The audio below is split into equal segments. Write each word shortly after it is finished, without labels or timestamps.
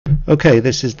Okay,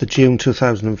 this is the June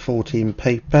 2014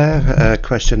 paper,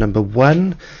 question number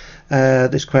 1.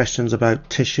 This question is about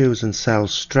tissues and cell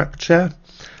structure,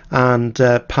 and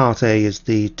part A is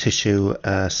the tissue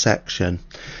section.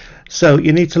 So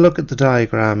you need to look at the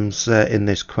diagrams in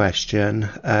this question.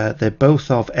 They're both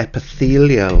of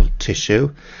epithelial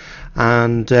tissue,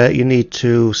 and you need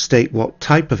to state what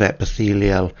type of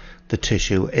epithelial the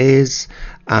tissue is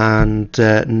and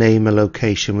name a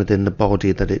location within the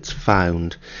body that it's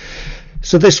found.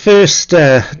 So this first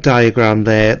diagram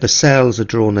there, the cells are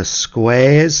drawn as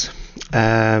squares,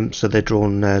 so they're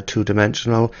drawn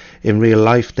two-dimensional. In real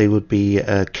life they would be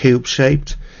cube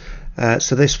shaped.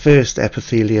 So this first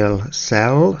epithelial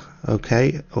cell,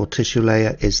 okay, or tissue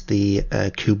layer is the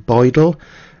cuboidal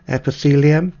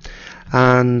epithelium,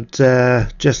 and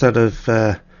just out of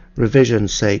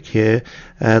revision's sake here,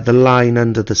 the line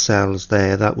under the cells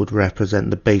there, that would represent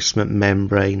the basement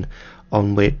membrane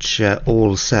on which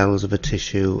all cells of a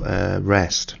tissue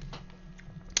rest.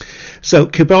 So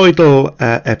cuboidal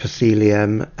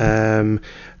epithelium,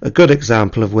 a good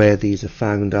example of where these are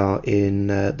found are in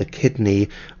the kidney,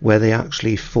 where they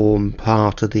actually form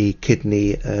part of the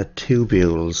kidney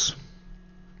tubules.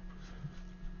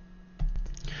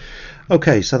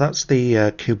 Okay, so that's the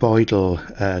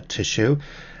cuboidal tissue.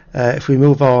 If we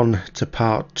move on to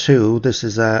part 2, this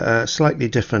is a slightly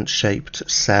different shaped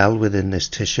cell within this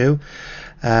tissue,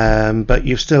 but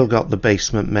you've still got the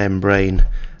basement membrane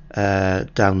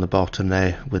down the bottom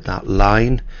there with that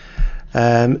line.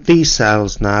 These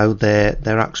cells now,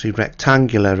 they're actually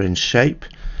rectangular in shape.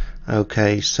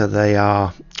 Okay, so they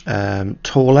are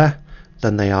taller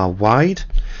than they are wide.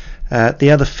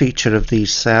 The other feature of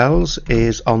these cells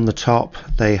is on the top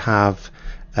they have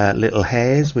little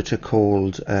hairs which are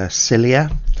called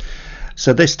cilia.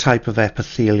 So this type of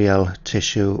epithelial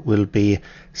tissue will be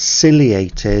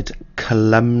ciliated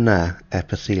columnar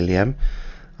epithelium.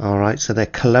 Alright, so they're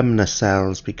columnar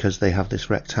cells because they have this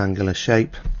rectangular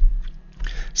shape.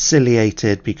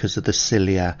 Ciliated because of the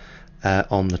cilia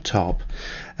on the top.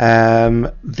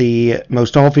 The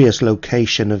most obvious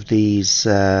location of these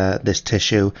this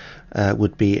tissue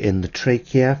would be in the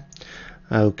trachea.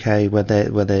 Okay, where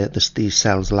these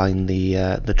cells line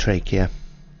the trachea.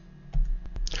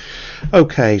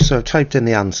 Okay, so I've typed in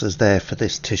the answers there for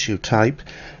this tissue type.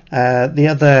 The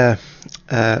other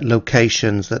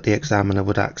locations that the examiner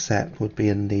would accept would be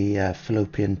in the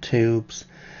fallopian tubes,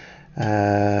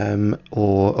 or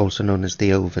also known as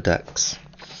the oviducts.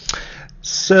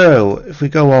 So if we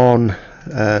go on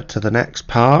to the next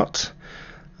part,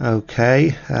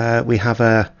 okay, we have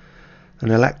an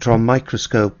electron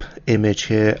microscope image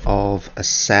here of a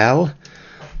cell.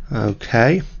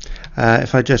 Okay,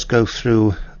 if I just go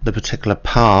through the particular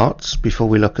parts before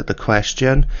we look at the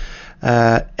question,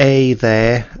 A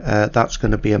there, that's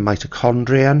going to be a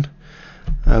mitochondrion.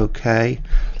 Okay,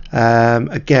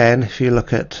 again, if you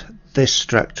look at this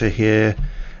structure here,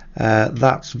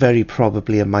 that's very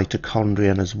probably a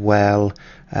mitochondrion as well,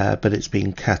 but it's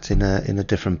been cut in a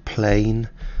different plane.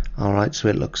 Alright, so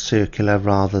it looks circular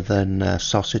rather than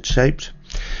sausage shaped.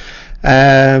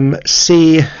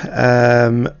 C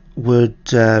would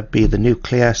be the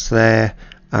nucleus there,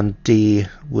 and D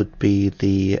would be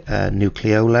the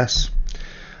nucleolus.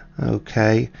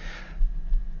 Okay.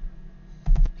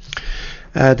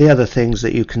 The other things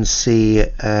that you can see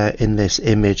in this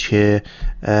image here,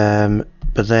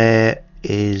 but there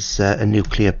is a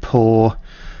nuclear pore.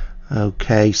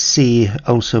 Okay, C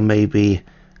also may be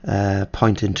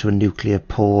pointing to a nuclear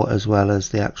pore as well as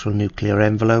the actual nuclear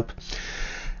envelope.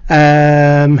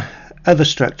 Other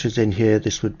structures in here,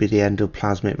 this would be the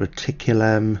endoplasmic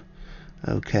reticulum,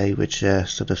 okay, which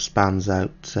sort of spans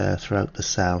out throughout the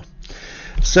cell.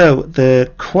 So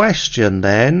the question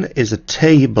then is a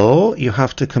table. You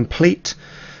have to complete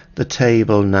the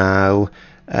table now.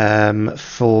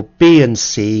 For B and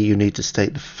C you need to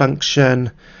state the function,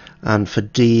 and for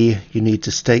D you need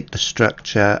to state the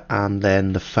structure and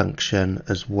then the function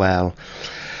as well.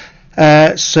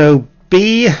 So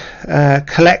B,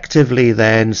 collectively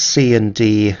then C and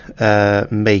D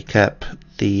make up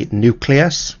the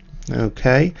nucleus.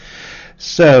 Okay,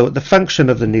 so the function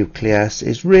of the nucleus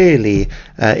is really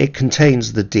it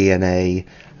contains the DNA,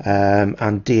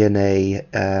 and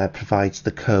DNA provides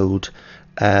the code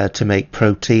to make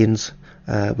proteins,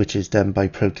 which is done by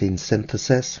protein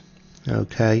synthesis.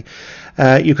 Okay,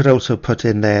 you could also put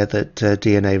in there that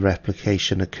DNA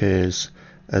replication occurs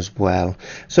as well.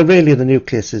 So really the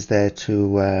nucleus is there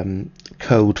to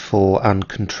code for and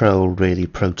control really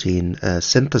protein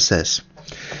synthesis.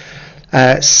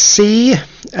 C,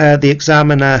 the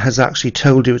examiner has actually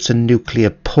told you it's a nuclear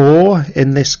pore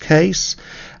in this case.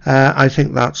 I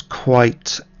think that's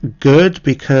quite good,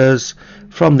 because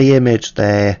from the image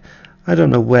there, I don't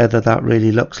know whether that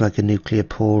really looks like a nuclear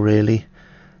pore really.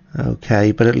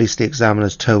 Okay, but at least the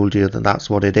examiner's told you that that's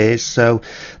what it is. So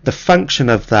the function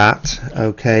of that,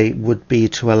 okay, would be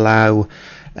to allow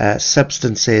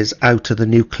substances out of the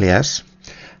nucleus.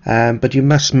 But you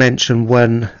must mention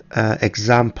one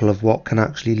example of what can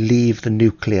actually leave the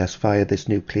nucleus via this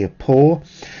nuclear pore.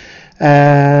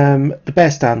 The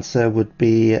best answer would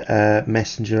be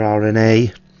messenger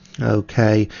RNA.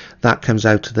 Okay, that comes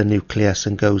out of the nucleus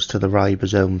and goes to the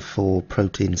ribosome for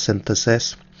protein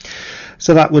synthesis.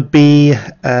 So that would be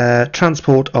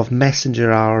transport of messenger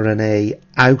RNA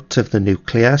out of the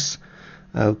nucleus.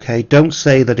 Okay, don't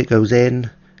say that it goes in,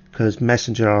 because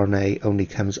messenger RNA only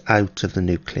comes out of the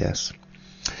nucleus.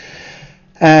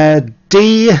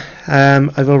 D,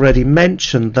 I've already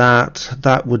mentioned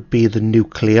that would be the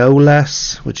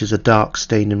nucleolus, which is a dark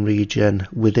staining region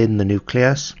within the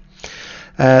nucleus.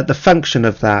 The function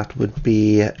of that would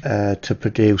be to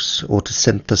produce or to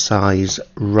synthesize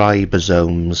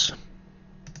ribosomes.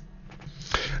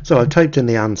 So I've typed in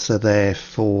the answer there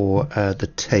for the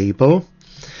table.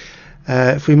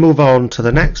 If we move on to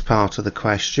the next part of the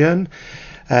question,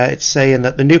 it's saying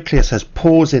that the nucleus has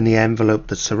pores in the envelope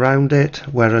that surround it,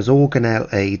 whereas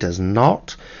organelle A does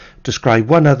not. Describe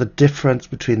one other difference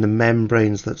between the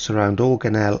membranes that surround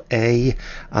organelle A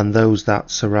and those that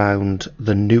surround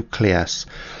the nucleus.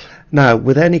 Now,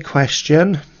 with any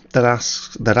question that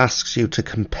asks you to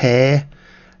compare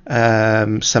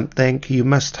something, you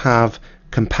must have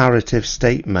comparative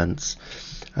statements.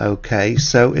 Okay,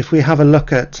 so if we have a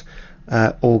look at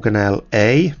organelle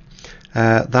A,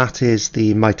 that is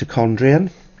the mitochondrion.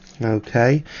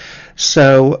 Okay,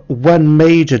 so one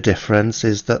major difference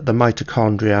is that the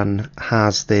mitochondrion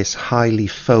has this highly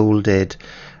folded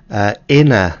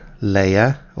inner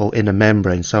layer, or inner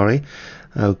membrane, sorry,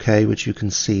 okay, which you can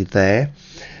see there.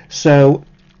 So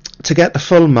to get the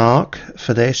full mark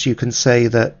for this, you can say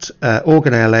that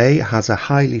organelle A has a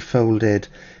highly folded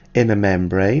inner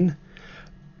membrane,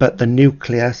 but the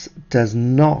nucleus does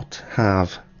not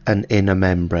have an inner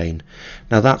membrane.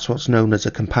 Now that's what's known as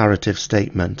a comparative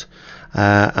statement,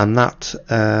 and that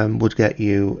would get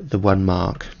you the 1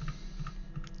 mark.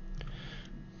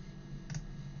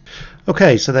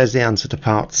 Okay, so there's the answer to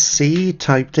part C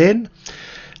typed in.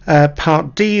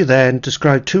 Part D then,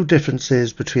 describe two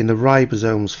differences between the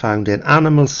ribosomes found in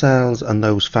animal cells and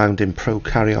those found in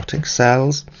prokaryotic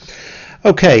cells.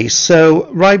 Okay, so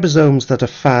ribosomes that are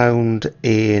found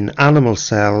in animal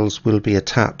cells will be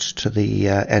attached to the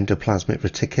endoplasmic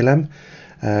reticulum,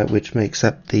 which makes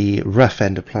up the rough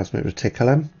endoplasmic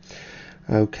reticulum.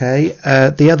 Okay,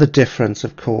 the other difference,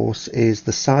 of course, is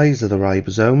the size of the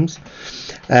ribosomes.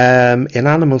 In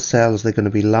animal cells, they're going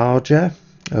to be larger,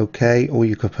 okay, or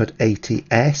you could put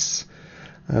 80S,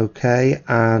 okay,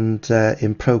 and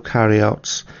in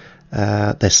prokaryotes,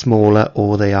 they're smaller,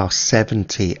 or they are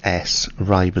 70S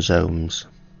ribosomes.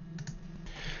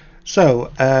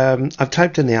 So I've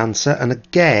typed in the answer, and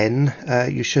again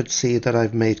you should see that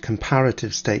I've made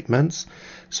comparative statements.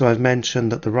 So I've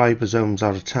mentioned that the ribosomes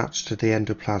are attached to the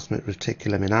endoplasmic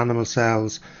reticulum in animal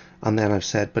cells, and then I've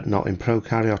said but not in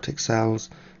prokaryotic cells,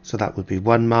 so that would be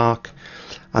 1 mark.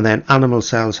 And then animal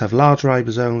cells have large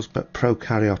ribosomes, but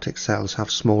prokaryotic cells have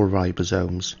small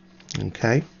ribosomes.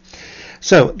 Okay,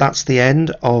 so that's the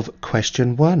end of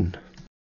question 1.